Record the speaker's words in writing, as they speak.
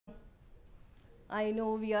I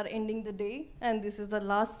know we are ending the day, and this is the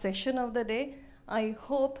last session of the day. I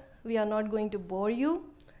hope we are not going to bore you,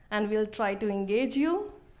 and we'll try to engage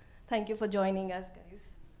you. Thank you for joining us,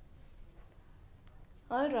 guys.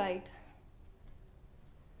 All right.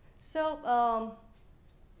 So,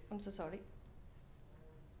 I'm so sorry.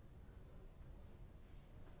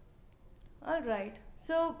 All right.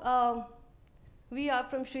 So, we are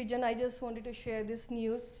from Srijan. I just wanted to share this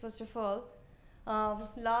news, first of all.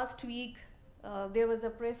 Last week, there was a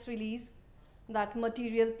press release that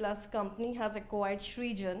Material Plus company has acquired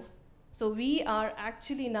Srijan. So we are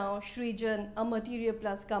actually now Srijan, a Material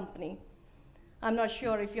Plus company. I'm not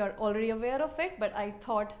sure if you're already aware of it, but I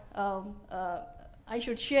thought I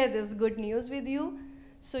should share this good news with you.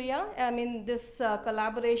 So yeah, I mean, this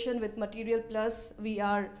collaboration with Material Plus, we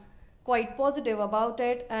are quite positive about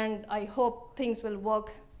it, and I hope things will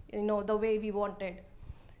work, the way we wanted.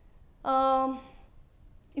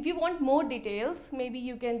 If you want more details, maybe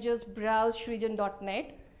you can just browse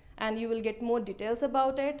srijan.net and you will get more details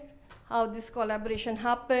about it, how this collaboration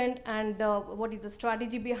happened, and what is the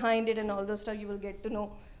strategy behind it, and all those stuff. You will get to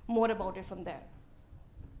know more about it from there.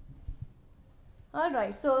 All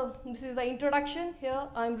right, so this is the introduction here.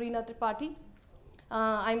 I'm Reena Tripathi.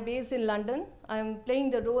 I'm based in London. I'm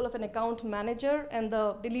playing the role of an account manager and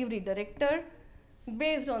the delivery director.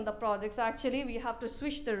 Based on the projects, actually, we have to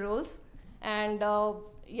switch the roles. And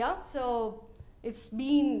yeah, so it's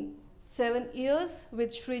been 7 years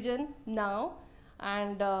with Srijan now.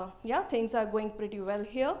 And yeah, things are going pretty well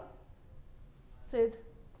here. Sid,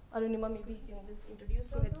 Arunima, maybe you can just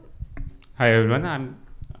introduce yourself. Hi everyone,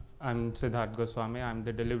 I'm Siddharth Goswami. I'm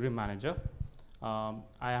the delivery manager. I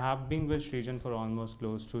have been with Srijan for almost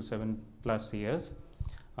close to 7+ years,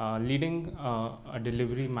 leading a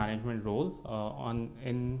delivery management role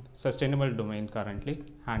in sustainable domain currently,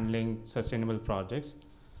 handling sustainable projects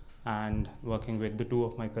and working with the 2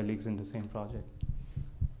 of my colleagues in the same project.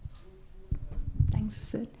 Thanks,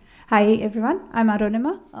 Sid. Hi everyone, I'm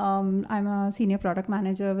Arunima. I'm a senior product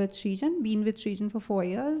manager with Srijan, been with Srijan for 4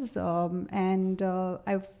 years, and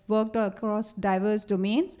I've worked across diverse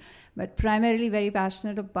domains, but primarily very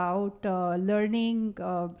passionate about learning,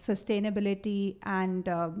 sustainability, and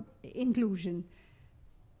inclusion.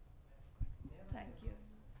 Thank you.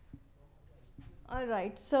 All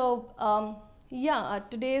right, so yeah,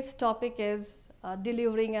 today's topic is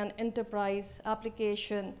delivering an enterprise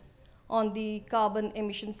application on the carbon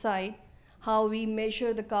emission side, how we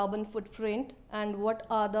measure the carbon footprint, and what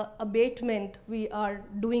are the abatement we are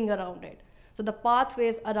doing around it. So the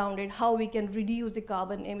pathways around it, how we can reduce the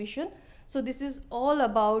carbon emission. So this is all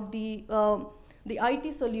about the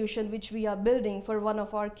IT solution which we are building for one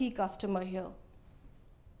of our key customer here.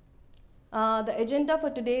 The agenda for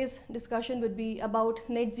today's discussion would be about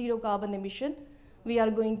net zero carbon emission. We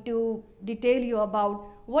are going to detail you about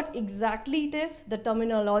what exactly it is, the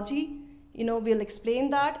terminology, we'll explain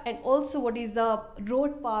that, and also what is the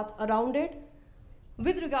road path around it.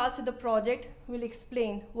 With regards to the project, we'll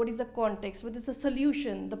explain what is the context, what is the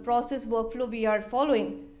solution, the process workflow we are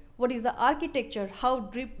following, what is the architecture, how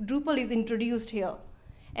Drupal is introduced here.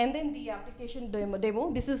 And then the application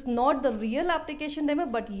demo. This is not the real application demo,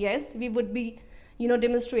 but yes, we would be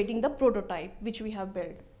demonstrating the prototype which we have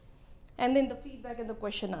built. And then the feedback and the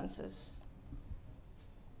question answers.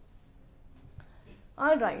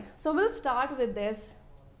 All right, so we'll start with this.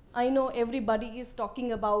 I know everybody is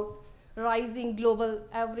talking about rising global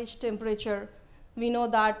average temperature. We know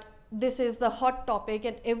that this is the hot topic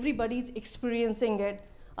and everybody's experiencing it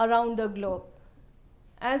around the globe.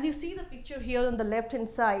 As you see the picture here on the left-hand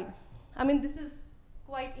side, I mean, this is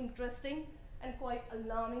quite interesting and quite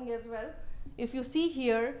alarming as well. If you see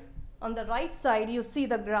here, on the right side, you see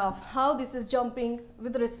the graph, how this is jumping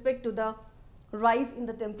with respect to the rise in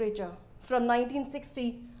the temperature. From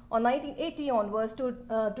 1960 or 1980 onwards to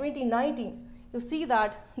 2019, you see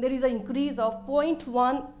that there is an increase of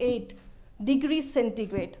 0.18 degrees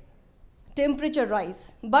centigrade temperature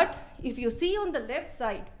rise. But if you see on the left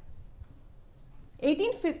side,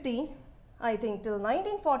 1850, I think till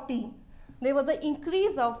 1940, there was an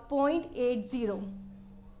increase of 0.80.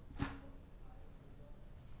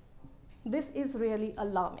 This is really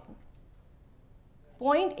alarming.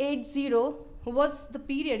 0.80 was the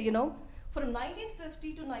period, from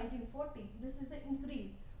 1950 to 1940, this is the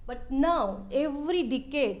increase. But now, every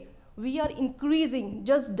decade, we are increasing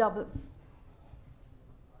just double.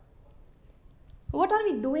 What are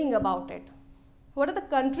we doing about it? What are the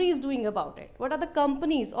countries doing about it? What are the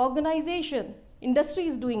companies, organizations,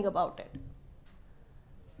 industries doing about it?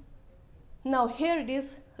 Now, here it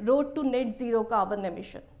is, road to net zero carbon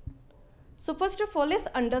emission. So first of all, let's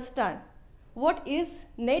understand what is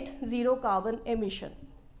net zero carbon emission?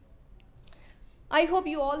 I hope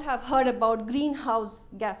you all have heard about greenhouse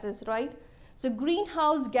gases, right? So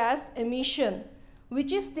greenhouse gas emission,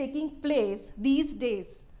 which is taking place these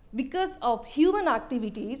days because of human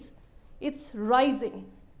activities, it's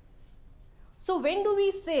rising. So when do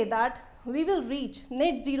we say that we will reach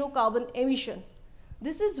net zero carbon emission?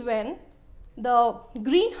 This is when the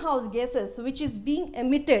greenhouse gases, which is being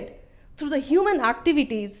emitted through the human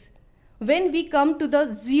activities, when we come to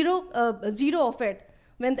the zero of it,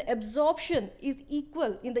 when the absorption is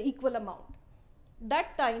equal in the equal amount.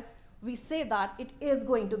 That time, we say that it is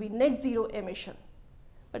going to be net zero emission.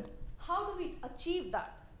 But how do we achieve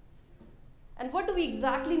that? And what do we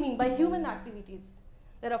exactly mean by human activities?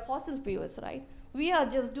 There are fossil fuels, right? We are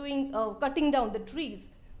just doing, cutting down the trees.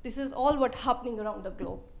 This is all what's happening around the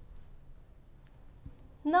globe.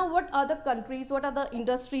 Now, what are the countries, what are the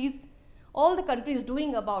industries, all the countries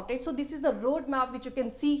doing about it? So this is a roadmap which you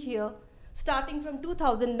can see here. Starting from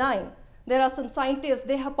 2009, there are some scientists,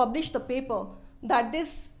 they have published a paper that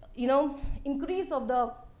this increase of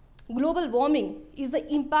the global warming is the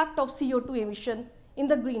impact of CO2 emission in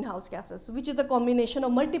the greenhouse gases, which is a combination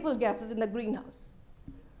of multiple gases in the greenhouse.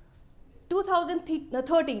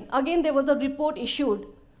 2013, again there was a report issued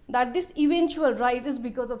that this eventual rise is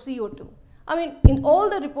because of CO2. I mean, in all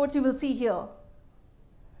the reports you will see here.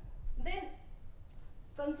 Then,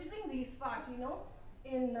 considering these facts,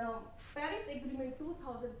 in Paris Agreement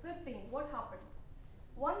 2015, what happened?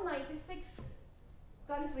 196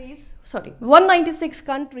 countries,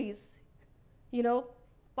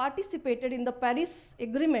 participated in the Paris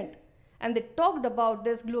Agreement, and they talked about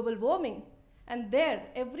this global warming. And there,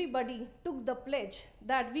 everybody took the pledge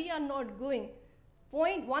that we are not going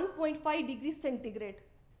 1.5 degrees centigrade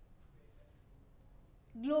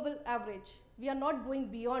global average. We are not going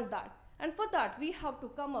beyond that. And for that, we have to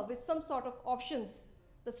come up with some sort of options,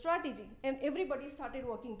 the strategy, and everybody started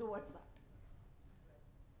working towards that.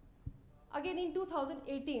 Again, in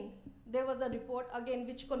 2018, there was a report, again,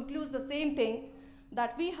 which concludes the same thing,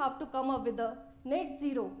 that we have to come up with a net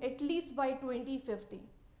zero, at least by 2050.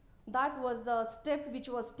 That was the step which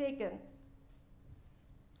was taken.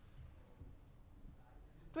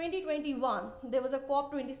 2021, there was a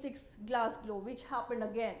COP26 Glasgow, which happened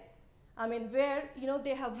again. I mean, where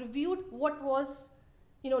they have reviewed what was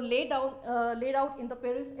laid out in the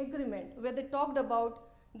Paris Agreement, where they talked about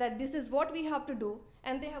that this is what we have to do,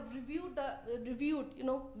 and they have reviewed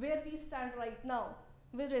where we stand right now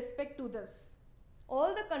with respect to this.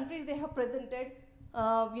 All the countries, they have presented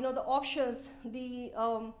the options, the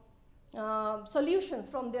solutions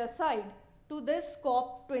from their side to this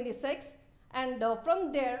COP26, and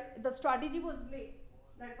from there the strategy was made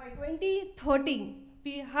that by 2030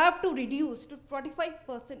 we have to reduce to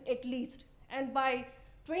 45% at least, and by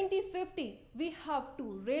 2050 we have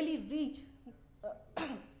to really reach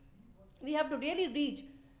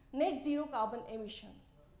net zero carbon emission.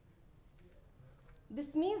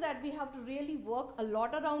 This means that we have to really work a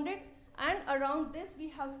lot around it, and around this we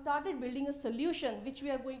have started building a solution which we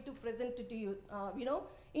are going to present to you,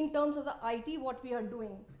 in terms of the IT, what we are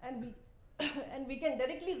doing, and we can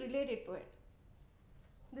directly relate it to it.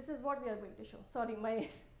 This is what we are going to show. Sorry, my, I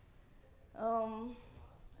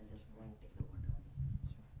just want to take the water.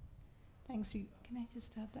 Thanks, Reena. Can I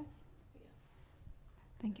just have that? Yeah.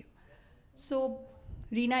 Thank you. So,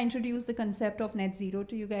 Reena introduced the concept of net zero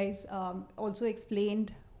to you guys, also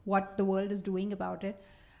explained what the world is doing about it.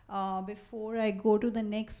 Before I go to the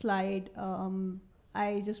next slide,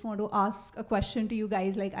 I just want to ask a question to you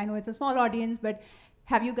guys. Like, I know it's a small audience, but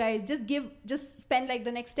have you guys just spend like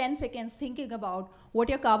the next 10 seconds thinking about what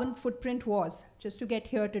your carbon footprint was just to get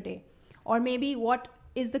here today. Or maybe what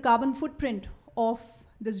is the carbon footprint of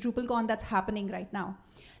this DrupalCon that's happening right now?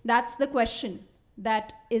 That's the question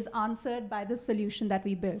that is answered by the solution that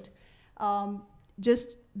we built.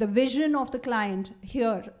 Just the vision of the client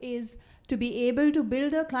here is to be able to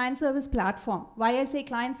build a client service platform. Why I say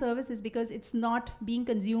client service is because it's not being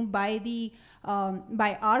consumed by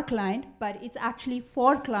by our client, but it's actually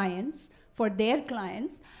for clients, for their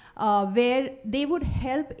clients, where they would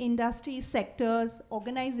help industry sectors,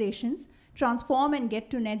 organizations transform and get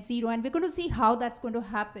to net zero. And we're going to see how that's going to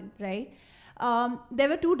happen, right? There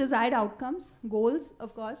were two desired outcomes, goals,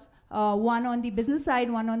 of course, one on the business side,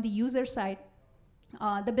 one on the user side.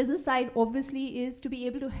 The business side obviously is to be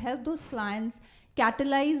able to help those clients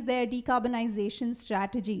catalyze their decarbonization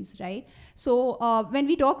strategies, right? So when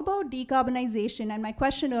we talk about decarbonization, and my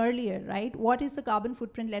question earlier, right, what is the carbon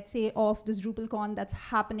footprint, let's say, of this DrupalCon that's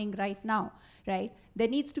happening right now, right? There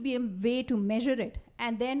needs to be a way to measure it,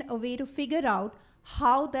 and then a way to figure out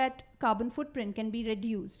how that carbon footprint can be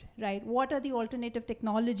reduced, right? What are the alternative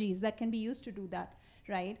technologies that can be used to do that,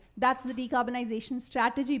 right? That's the decarbonization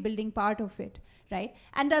strategy building part of it, right?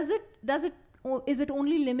 And is it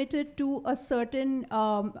only limited to a certain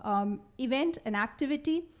event, an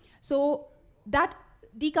activity? So that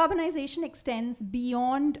decarbonization extends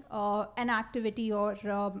beyond an activity or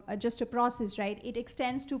just a process, right? It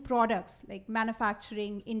extends to products like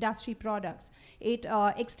manufacturing, industry products. It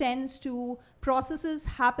extends to processes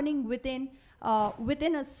happening within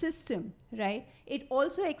a system, right? It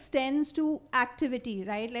also extends to activity,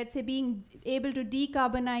 right? Let's say being able to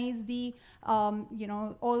decarbonize the,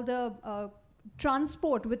 all the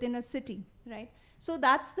transport within a city, right? So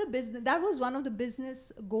that's the business. That was one of the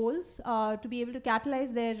business goals, to be able to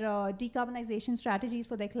catalyze their decarbonization strategies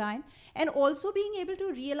for their client, and also being able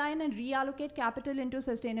to realign and reallocate capital into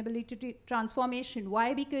sustainability transformation.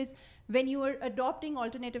 Why? Because when you are adopting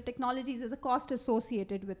alternative technologies, there's a cost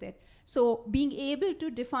associated with it. So being able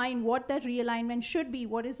to define what that realignment should be,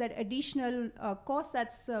 what is that additional cost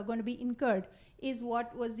that's going to be incurred, is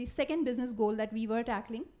what was the second business goal that we were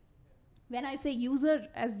tackling. When I say user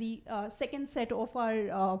as the second set of our,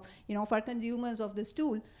 of our consumers of this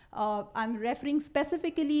tool, I'm referring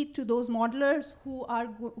specifically to those modelers who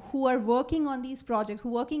are working on these projects, who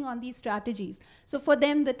are working on these strategies. So for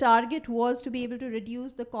them, the target was to be able to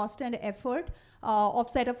reduce the cost and effort of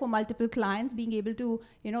setup for multiple clients, being able to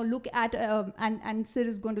look at, and Sid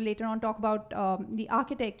is going to later on talk about the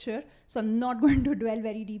architecture, so I'm not going to dwell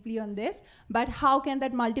very deeply on this, but how can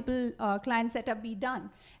that multiple client setup be done?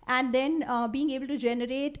 And then being able to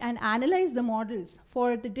generate and analyze the models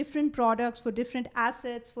for the different products, for different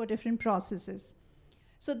assets, for different processes.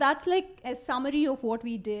 So that's like a summary of what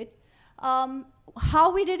we did.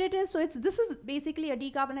 How we did it is, so this is basically a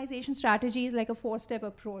decarbonization strategy is like a 4-step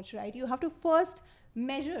approach, right? You have to first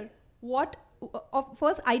measure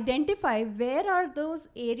first identify where are those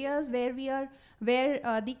areas where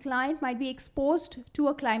the client might be exposed to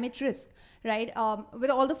a climate risk, right? With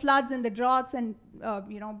all the floods and the droughts and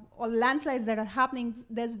all landslides that are happening,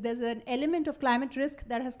 there's an element of climate risk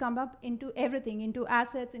that has come up into everything, into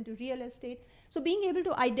assets, into real estate. So being able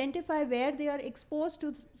to identify where they are exposed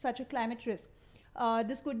to such a climate risk.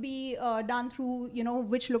 This could be done through,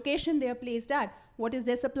 which location they are placed at, what is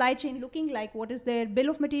their supply chain looking like, what is their bill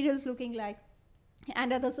of materials looking like,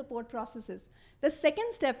 and other support processes. The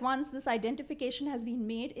second step, once this identification has been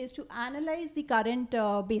made, is to analyze the current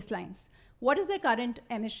baselines. What is their current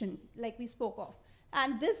emission, like we spoke of?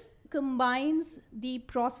 And this combines the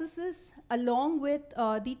processes along with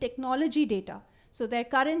the technology data. So their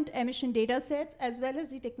current emission data sets as well as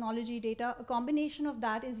the technology data, a combination of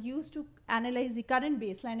that is used to analyze the current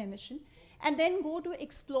baseline emission, and then go to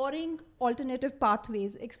exploring alternative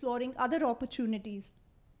pathways, exploring other opportunities,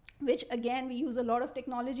 which again, we use a lot of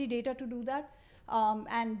technology data to do that.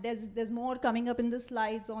 And there's more coming up in the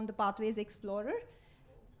slides on the Pathways Explorer.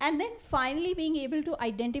 And then finally being able to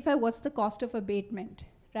identify what's the cost of abatement,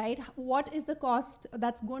 right? What is the cost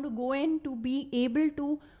that's going to go in to be able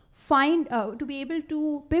to to be able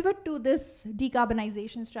to pivot to this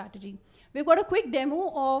decarbonization strategy. We've got a quick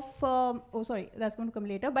demo of, that's going to come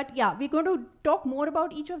later, but yeah, we're going to talk more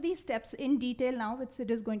about each of these steps in detail now, which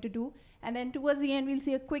Sid is going to do. And then towards the end, we'll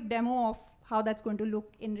see a quick demo of how that's going to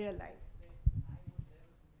look in real life.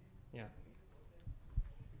 Yeah.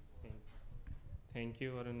 Thank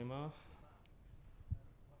you, Arunima.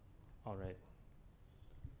 All right.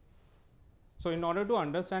 So in order to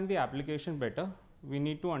understand the application better, we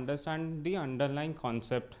need to understand the underlying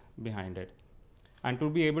concept behind it. And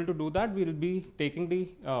to be able to do that, we'll be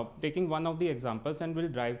taking one of the examples and we'll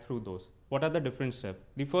drive through those. What are the different steps?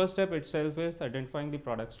 The first step itself is identifying the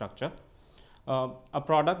product structure. A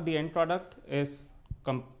product, the end product is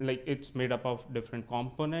it's made up of different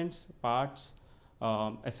components, parts,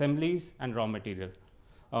 assemblies, and raw material.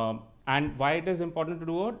 And why it is important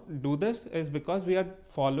to do this is because we are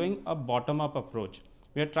following a bottom-up approach.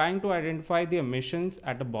 We are trying to identify the emissions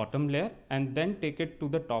at the bottom layer and then take it to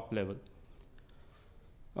the top level.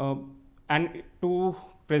 And to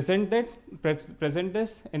present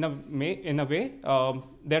this in a way,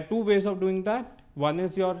 there are two ways of doing that. One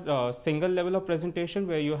is your single level of presentation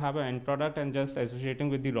where you have an end product and just associating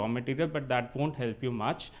with the raw material, but that won't help you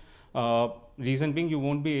much. Reason being, you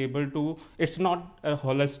won't be able to, it's not a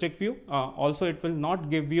holistic view. Also, it will not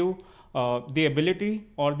give you the ability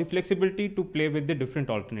or the flexibility to play with the different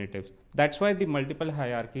alternatives. That's why the multiple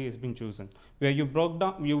hierarchy has been chosen, where you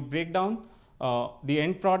break down the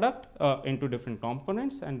end product into different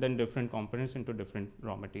components and then different components into different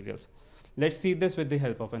raw materials. Let's see this with the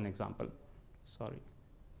help of an example. Sorry.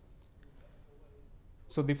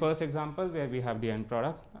 So the first example where we have the end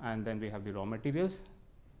product and then we have the raw materials.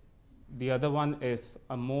 The other one is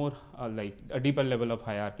a more like a deeper level of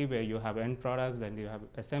hierarchy where you have end products, then you have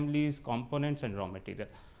assemblies, components, and raw material.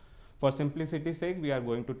 For simplicity's sake, we are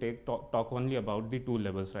going to talk only about the two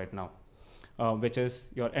levels right now, which is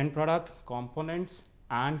your end product, components,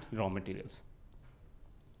 and raw materials.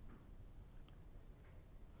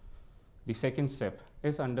 The second step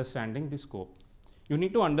is understanding the scope. You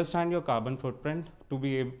need to understand your carbon footprint to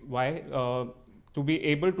be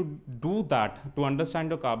able to do that. To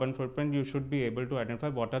understand your carbon footprint, you should be able to identify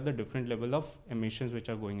what are the different level of emissions which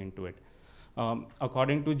are going into it.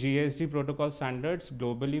 According to GSD protocol standards,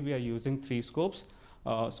 globally we are using 3 scopes,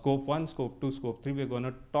 scope 1, scope 2, scope 3. We're going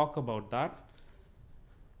to talk about that.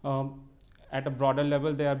 At a broader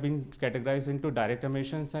level, they are being categorized into direct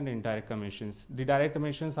emissions and indirect emissions. The direct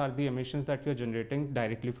emissions are the emissions that you're generating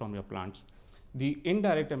directly from your plants. The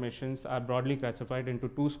indirect emissions are broadly classified into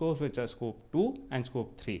 2 scopes, which are scope 2 and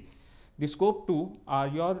scope 3. The scope 2 are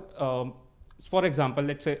your, for example,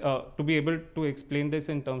 let's say, to be able to explain this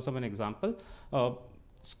in terms of an example,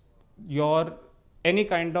 your any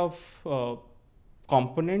kind of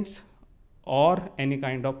components or any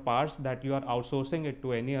kind of parts that you are outsourcing it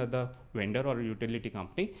to any other vendor or utility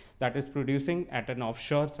company that is producing at an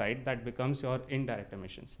offshore site, that becomes your indirect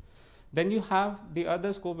emissions. Then you have the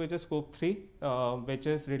other scope, which is scope 3, which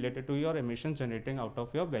is related to your emissions generating out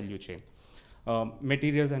of your value chain,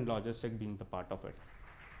 materials and logistics being the part of it.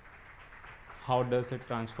 How does it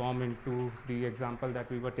transform into the example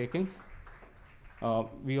that we were taking?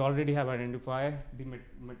 We already have identified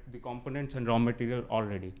the components and raw material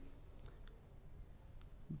already.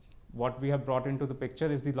 What we have brought into the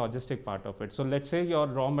picture is the logistic part of it. So let's say your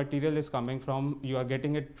raw material is coming from, you are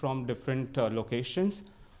getting it from different locations,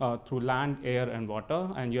 through land, air, and water,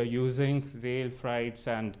 and you're using rail freights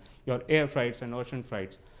and your air freights and ocean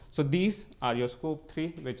freights. So these are your scope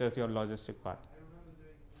 3, which is your logistic part.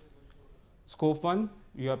 Scope 1,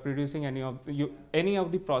 you are producing any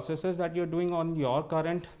of the processes that you're doing on your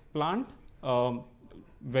current plant,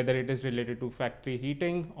 whether it is related to factory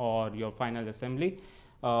heating or your final assembly.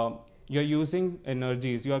 You're using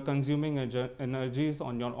energies, you are consuming energies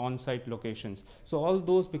on your on-site locations. So all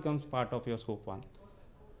those becomes part of your scope 1.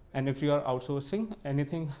 And if you are outsourcing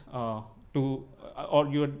anything or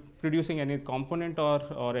you're producing any component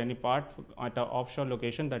or any part at an offshore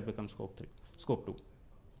location, that becomes scope 2.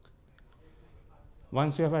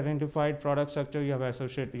 Once you have identified product structure, you have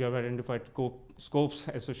identified scopes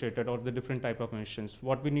associated or the different type of emissions.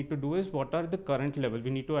 What we need to do is, what are the current level? We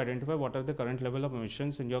need to identify what are the current level of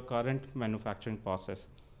emissions in your current manufacturing process.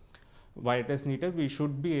 Why it is needed, we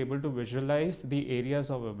should be able to visualize the areas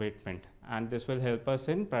of abatement, and this will help us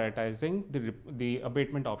in prioritizing the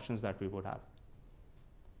abatement options that we would have.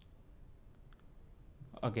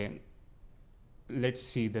 Again, let's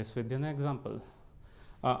see this with an example.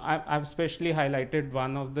 I've specially highlighted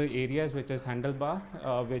one of the areas, which is handlebar,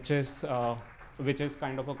 which is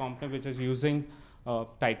kind of a company which is using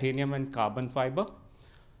titanium and carbon fiber.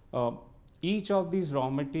 Each of these raw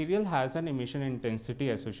material has an emission intensity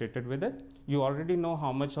associated with it. You already know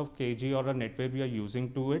how much of kg or a net weight we are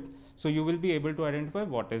using to it. So you will be able to identify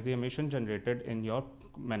what is the emission generated in your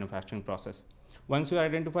manufacturing process. Once you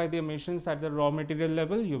identify the emissions at the raw material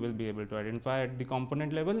level, you will be able to identify at the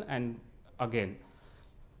component level. And again,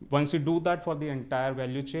 once you do that for the entire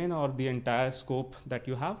value chain or the entire scope that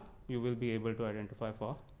you have, you will be able to identify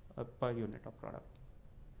for a per unit of product.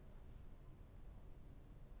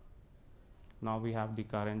 Now we have the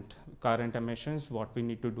current emissions. What we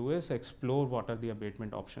need to do is explore what are the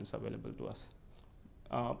abatement options available to us.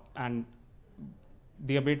 And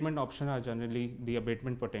the abatement options are generally the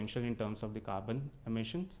abatement potential in terms of the carbon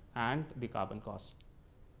emissions and the carbon cost.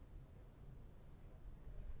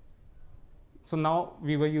 So now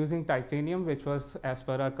we were using titanium, which was as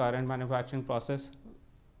per our current manufacturing process.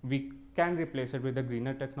 We can replace it with a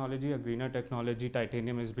greener technology. A greener technology,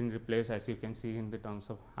 titanium has been replaced, as you can see in the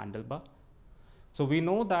terms of handlebar. So we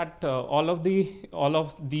know that all of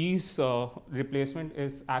these replacement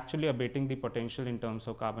is actually abating the potential in terms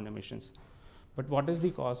of carbon emissions. But what is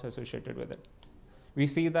the cost associated with it? We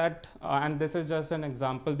see that, and this is just an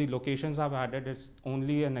example, the locations I've added, it's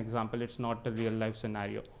only an example, it's not a real life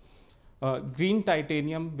scenario. Green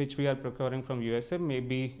titanium, which we are procuring from USA,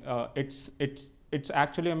 maybe it's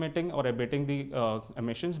actually emitting or abating the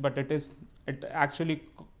emissions, but it actually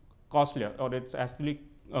costlier, or it's actually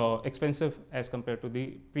expensive as compared to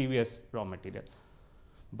the previous raw material.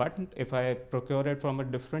 But if I procure it from a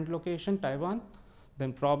different location, Taiwan,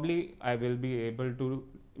 then probably I will be able to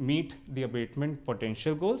meet the abatement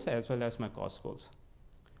potential goals as well as my cost goals.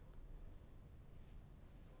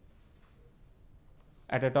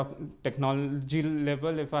 At a technology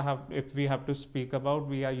level, if we have to speak about,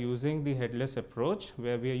 we are using the headless approach,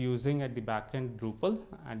 where we are using at the backend Drupal,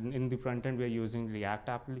 and in the front end we are using React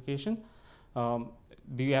application.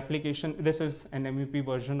 The application, this is an MVP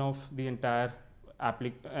version of the entire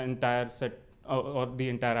set or the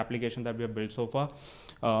entire application that we have built so far.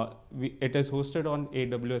 It is hosted on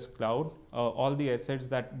AWS cloud. All the assets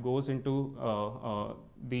that goes into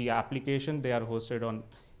the application, they are hosted on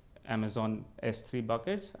Amazon S3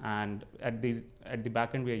 buckets, and at the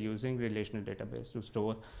backend we are using relational database to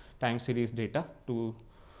store time series data to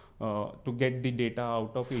get the data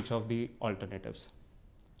out of each of the alternatives.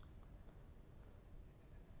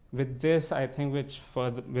 With this, I think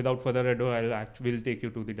without further ado, we'll take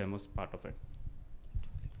you to the demos part of it.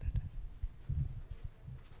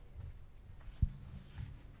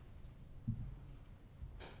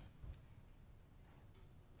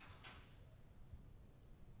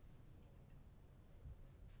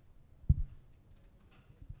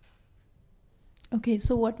 Okay,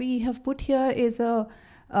 so what we have put here is a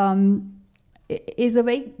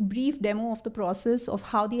very brief demo of the process of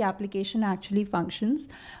how the application actually functions.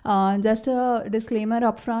 Just a disclaimer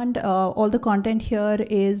up front, all the content here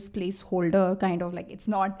is placeholder, kind of like it's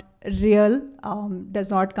not real,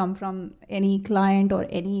 does not come from any client or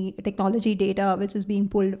any technology data which is being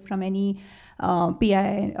pulled from any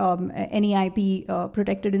PI, any IP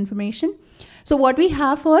protected information. So what we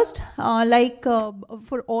have first,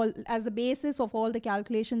 for all, as the basis of all the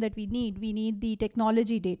calculation that we need the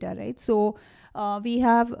technology data, right? So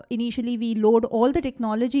initially we load all the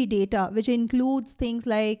technology data, which includes things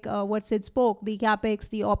like what Sid spoke, the CapEx,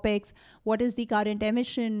 the OpEx, what is the current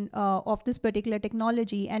emission of this particular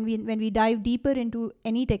technology. And when we dive deeper into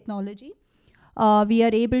any technology, we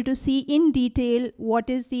are able to see in detail what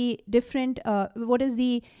is the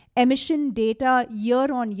emission data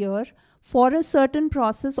year on year for a certain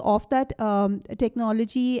process of that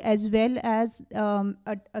technology, as well as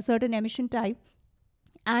a certain emission type,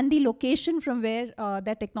 and the location from where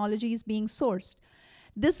that technology is being sourced.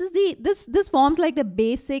 This forms like the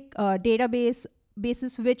basic database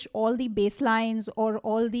basis which all the baselines or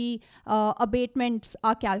all the abatements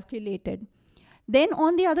are calculated. Then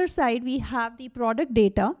on the other side, we have the product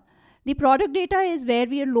data. The product data is where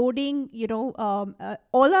we are loading,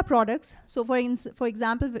 all our products. So for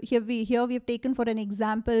example, here we have taken for an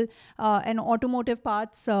example an automotive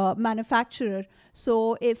parts manufacturer.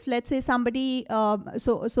 So if, let's say, somebody,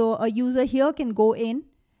 so a user here can go in,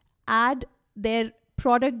 add their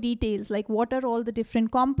product details, like what are all the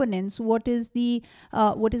different components, what is the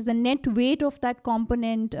net weight of that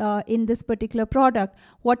component in this particular product,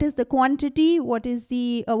 what is the quantity, what is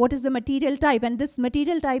the material type. And this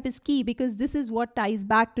material type is key because this is what ties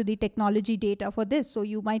back to the technology data for this. So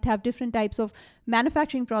you might have different types of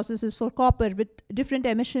manufacturing processes for copper with different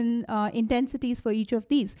emission intensities for each of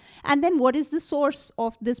these. And then what is the source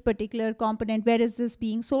of this particular component, where is this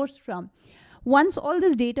being sourced from? Once all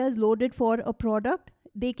this data is loaded for a product,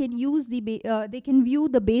 they can use they can view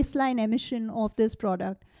the baseline emission of this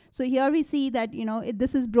product. So here we see that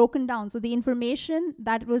this is broken down. So the information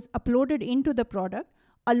that was uploaded into the product,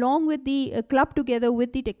 along with the club together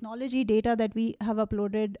with the technology data that we have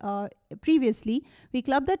uploaded previously, we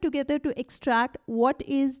club that together to extract what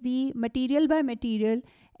is the material by material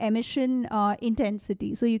emission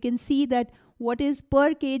intensity. So you can see that what is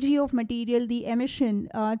per kg of material, the emission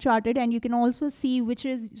charted, and you can also see which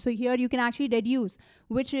is, so here you can actually deduce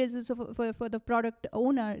which is, so for the product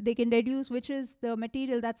owner, they can deduce which is the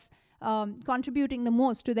material that's contributing the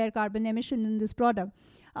most to their carbon emission in this product.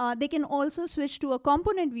 They can also switch to a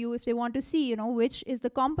component view if they want to see, which is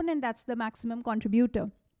the component that's the maximum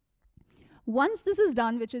contributor. Once this is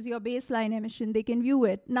done, which is your baseline emission, they can view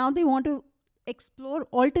it. Now they want to explore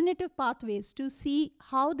alternative pathways to see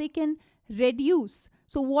how they can reduce.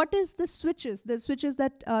 So what is the switches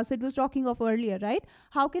that Sid was talking of earlier, right?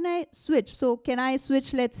 How can I switch? So can I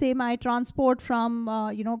switch, let's say, my transport from,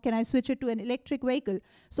 can I switch it to an electric vehicle?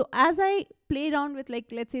 So as I play around with, like,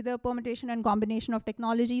 let's say, the permutation and combination of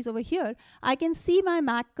technologies over here, I can see my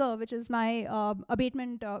MAC curve, which is my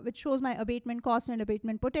abatement, which shows my abatement cost and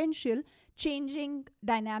abatement potential changing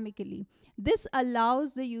dynamically. This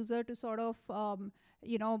allows the user to sort of,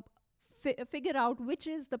 figure out which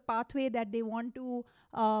is the pathway that they want to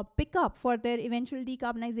pick up for their eventual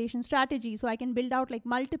decarbonization strategy. So I can build out like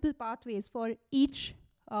multiple pathways for each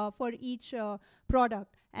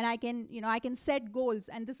product, and I can set goals.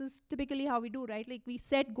 And this is typically how we do, right? Like we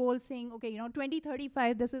set goals saying, okay,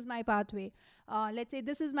 2035, this is my pathway. Let's say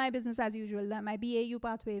this is my business as usual, my BAU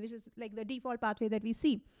pathway, which is like the default pathway that we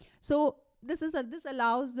see. So this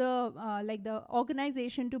allows the like the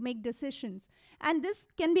organization to make decisions, and this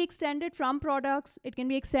can be extended from products, it can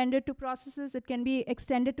be extended to processes, it can be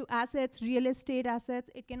extended to assets, real estate assets,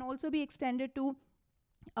 it can also be extended to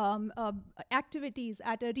activities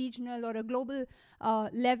at a regional or a global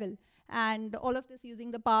level, and all of this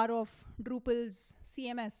using the power of Drupal's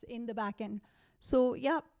CMS in the backend. So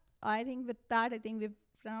yeah, I think with that, I think we've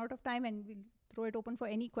run out of time, and we'll throw it open for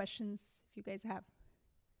any questions if you guys have.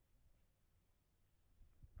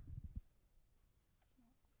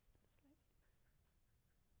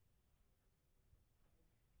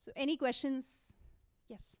 So any questions?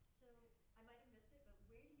 Yes. So I might have missed it, but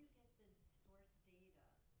where do you get the source data?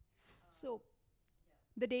 So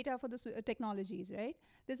Yeah. the data for the technologies, right?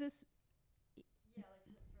 This is Yeah,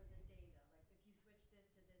 like for the data, like if you switch this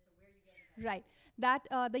to this, or where are you getting that? right.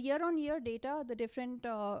 That the year-on-year data, the different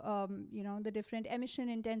the different emission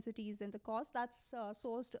intensities and the cost, that's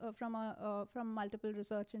sourced from multiple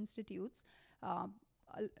research institutes.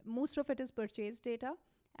 Most of it is purchased data,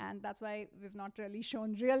 and that's why we've not really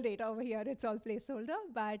shown real data over here. It's all placeholder,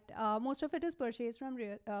 but most of it is purchased from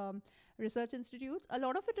research institutes. A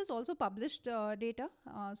lot of it is also published data.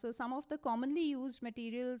 So some of the commonly used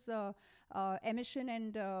materials, emission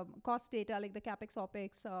and cost data, like the CapEx,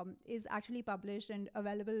 OpEx, is actually published and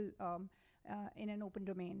available in an open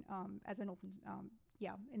domain, as an open,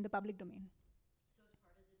 in the public domain. So as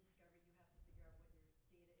part of the discovery, you have to figure out what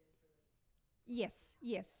your data is for the.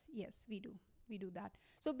 Yes, we do that.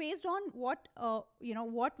 So based on what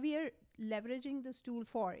what we are leveraging this tool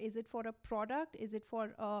for, is it for a product, is it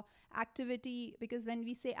for a activity? Because when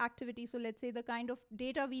we say activity, so let's say the kind of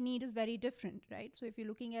data we need is very different, right? So if you're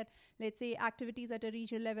looking at, let's say, activities at a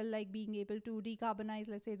regional level, like being able to decarbonize,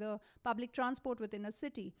 let's say, the public transport within a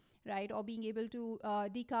city, right? Or being able to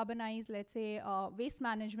decarbonize, let's say, waste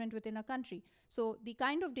management within a country. So the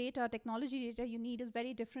kind of data, technology data you need is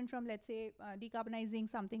very different from, let's say, decarbonizing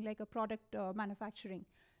something like a product manufacturing.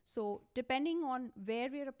 So depending on where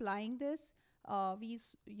we're applying this,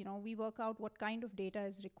 we work out what kind of data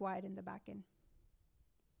is required in the backend.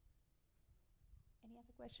 Any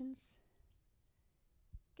other questions?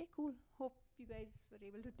 Okay, cool. Hope you guys were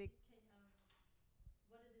able to take.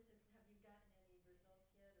 What are have you gotten any results yet, or the success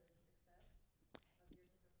of your different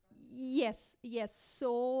projects? Yes.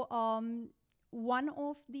 So one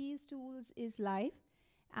of these tools is live,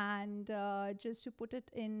 and just to put it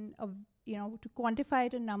in to quantify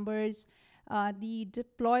it in numbers, the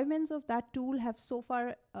deployments of that tool have so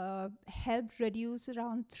far helped reduce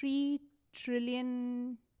around 3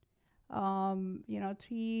 trillion,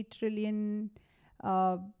 3 trillion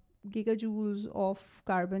gigajoules of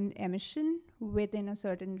carbon emission within a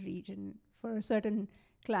certain region for a certain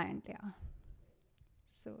client. Yeah.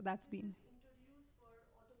 So that's been Introduced for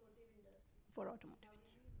automotive industry. for automotive. Have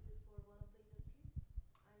released this for one of the industries,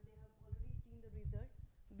 and they have already seen the result.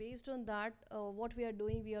 Based on that, what we are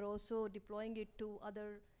doing, we are also deploying it to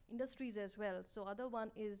other industries as well. So other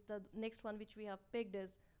one is the next one which we have picked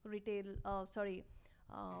is retail.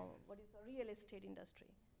 What is the real estate industry?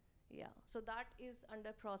 Yeah. So that is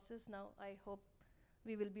under process now. I hope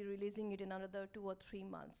we will be releasing it in another 2 or 3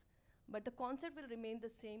 months. But the concept will remain the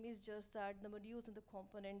same. It's just that the modules and the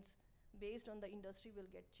components based on the industry will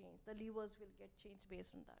get changed. The levers will get changed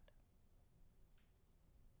based on that.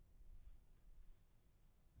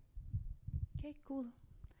 Okay, cool.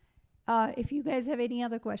 If you guys have any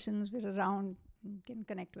other questions, we're around. You can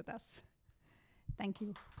connect with us. Thank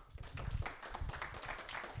you.